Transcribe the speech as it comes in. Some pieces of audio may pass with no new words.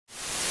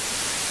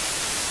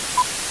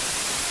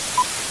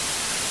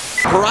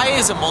Pariah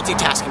is a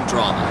multitasking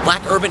drama.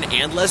 Black urban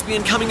and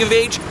lesbian coming of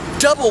age,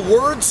 double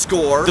word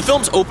score. The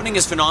film's opening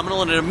is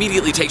phenomenal and it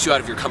immediately takes you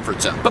out of your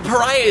comfort zone. But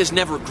Pariah is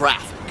never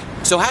graphic.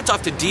 So hats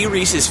off to Dee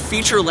Rees'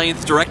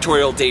 feature-length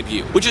directorial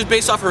debut, which is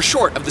based off her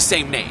short of the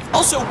same name.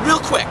 Also, real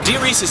quick, Dee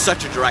Rees is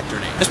such a director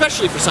name,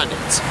 especially for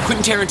Sundance.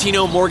 Quentin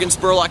Tarantino, Morgan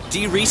Spurlock,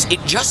 Dee Rees, it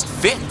just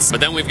fits.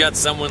 But then we've got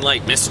someone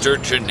like Mr.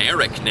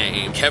 Generic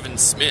Name, Kevin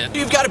Smith.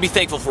 You've got to be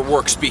thankful for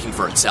work speaking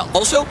for itself.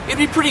 Also, it'd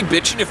be pretty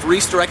bitchin' if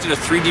Rees directed a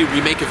 3D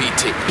remake of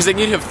E.T. Because then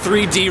you'd have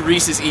 3D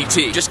Rees's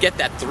E.T. Just get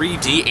that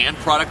 3D and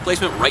product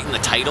placement right in the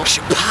title.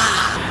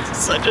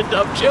 Such a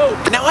dumb joke.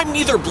 Now, I'm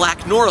neither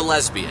black nor a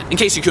lesbian, in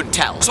case you couldn't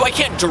tell, so I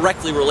can't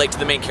directly relate to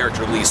the main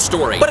character Lee's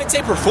story, but I'd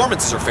say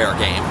performances are fair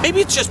game. Maybe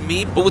it's just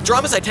me, but with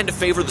dramas I tend to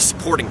favor the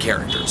supporting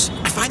characters.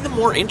 I find them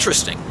more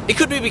interesting. It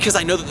could be because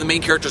I know that the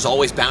main character's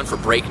always bound for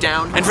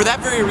breakdown, and for that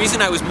very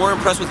reason I was more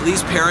impressed with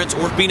Lee's parents,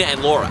 Urbina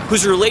and Laura,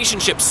 whose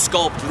relationship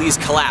sculpted Lee's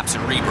collapse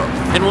and rebirth.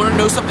 And want to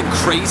know something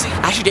crazy?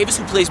 Ashley Davis,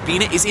 who plays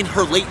Bina, is in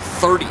her late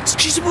 30s.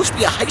 She's supposed to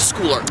be a high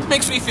schooler.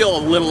 Makes me feel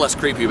a little less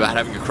creepy about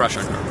having a crush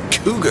on her.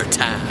 Cougar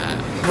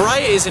time.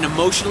 Pariah is an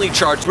emotionally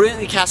charged,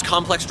 brilliantly cast,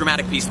 complex,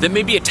 dramatic piece that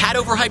may be a tad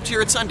overhyped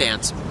here at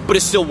Sundance, but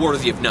is still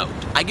worthy of note.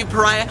 I give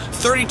Pariah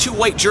 32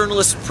 white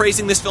journalists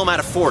praising this film out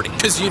of 40,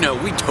 because, you know,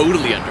 we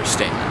totally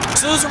understand.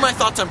 So those are my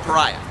thoughts on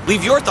Pariah.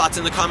 Leave your thoughts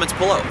in the comments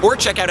below, or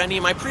check out any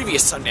of my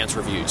previous Sundance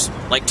reviews,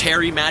 like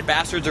Terry, Mad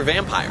Bastards, or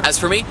Vampire. As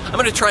for me, I'm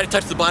gonna try to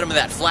touch the bottom of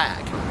that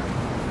flag.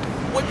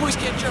 White boys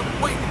can't jump.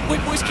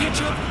 White boys can't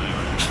jump.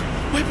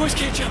 White boys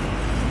can't jump.